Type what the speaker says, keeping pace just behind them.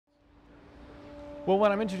Well,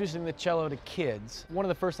 when I'm introducing the cello to kids, one of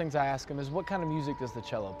the first things I ask them is, what kind of music does the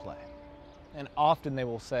cello play? And often they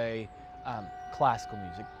will say classical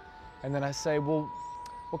music. And then I say, well,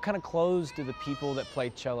 what kind of clothes do the people that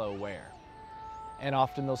play cello wear? And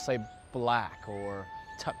often they'll say black or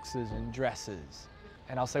tuxes and dresses.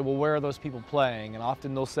 And I'll say, well, where are those people playing? And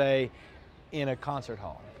often they'll say, in a concert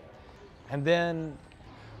hall. And then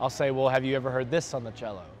I'll say, well, have you ever heard this on the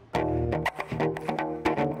cello?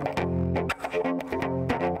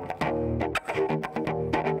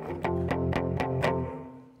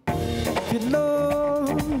 If you're low,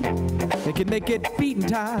 you can make it beat in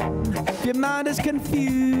time. If your mind is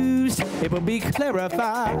confused, it will be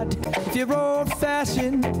clarified. If you're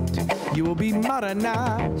old-fashioned, you will be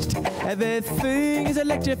modernized. Everything is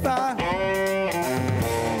electrified.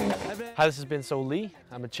 Hi, this has been Sollee.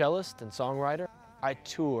 I'm a cellist and songwriter. I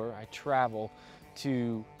tour, I travel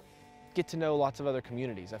to get to know lots of other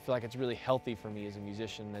communities. I feel like it's really healthy for me as a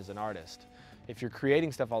musician, as an artist. If you're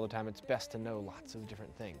creating stuff all the time, it's best to know lots of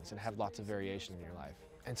different things and have lots of variation in your life.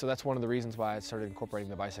 And so that's one of the reasons why I started incorporating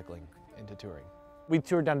the bicycling into touring. We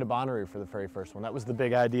toured down to Bonnaroo for the very first one. That was the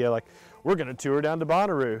big idea, like, we're gonna tour down to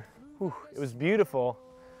Bonnaroo. Whew, it was beautiful,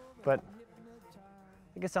 but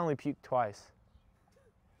I guess I only puked twice.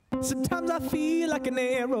 Sometimes I feel like an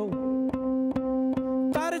arrow,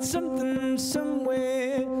 fighting something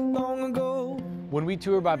somewhere long ago. When we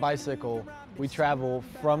tour by bicycle, we travel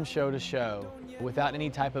from show to show without any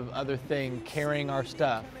type of other thing carrying our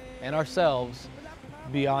stuff and ourselves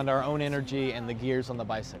beyond our own energy and the gears on the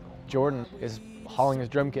bicycle. Jordan is hauling his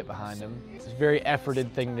drum kit behind him. It's a very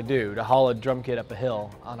efforted thing to do, to haul a drum kit up a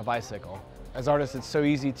hill on a bicycle. As artists, it's so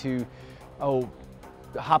easy to,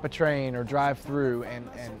 hop a train or drive through and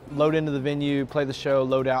load into the venue, play the show,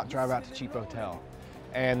 load out, drive out to cheap hotel.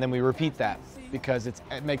 And then we repeat that because it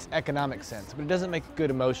makes economic sense, but it doesn't make good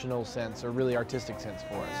emotional sense or really artistic sense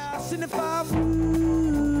for us. And if I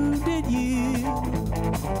wounded you,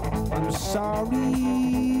 I'm sorry,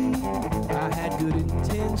 I had good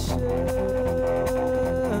intentions.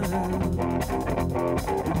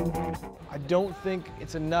 I don't think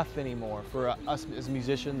it's enough anymore for us as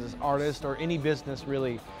musicians, as artists, or any business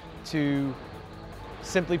really, to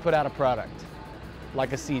simply put out a product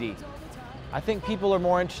like a CD. I think people are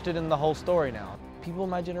more interested in the whole story now. People in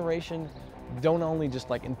my generation don't only just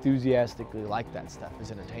like enthusiastically like that stuff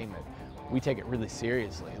as entertainment. We take it really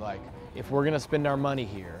seriously. Like, if we're gonna spend our money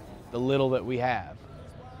here, the little that we have,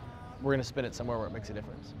 we're gonna spend it somewhere where it makes a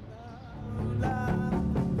difference.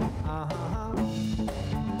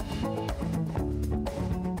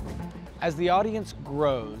 As the audience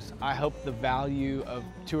grows, I hope the value of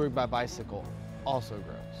touring by bicycle also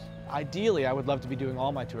grows. Ideally, I would love to be doing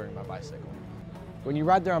all my touring by bicycle. When you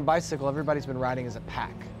ride there on bicycle, everybody's been riding as a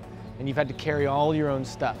pack, and you've had to carry all your own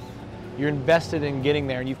stuff. You're invested in getting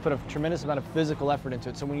there, and you've put a tremendous amount of physical effort into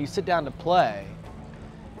it, so when you sit down to play,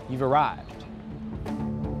 you've arrived.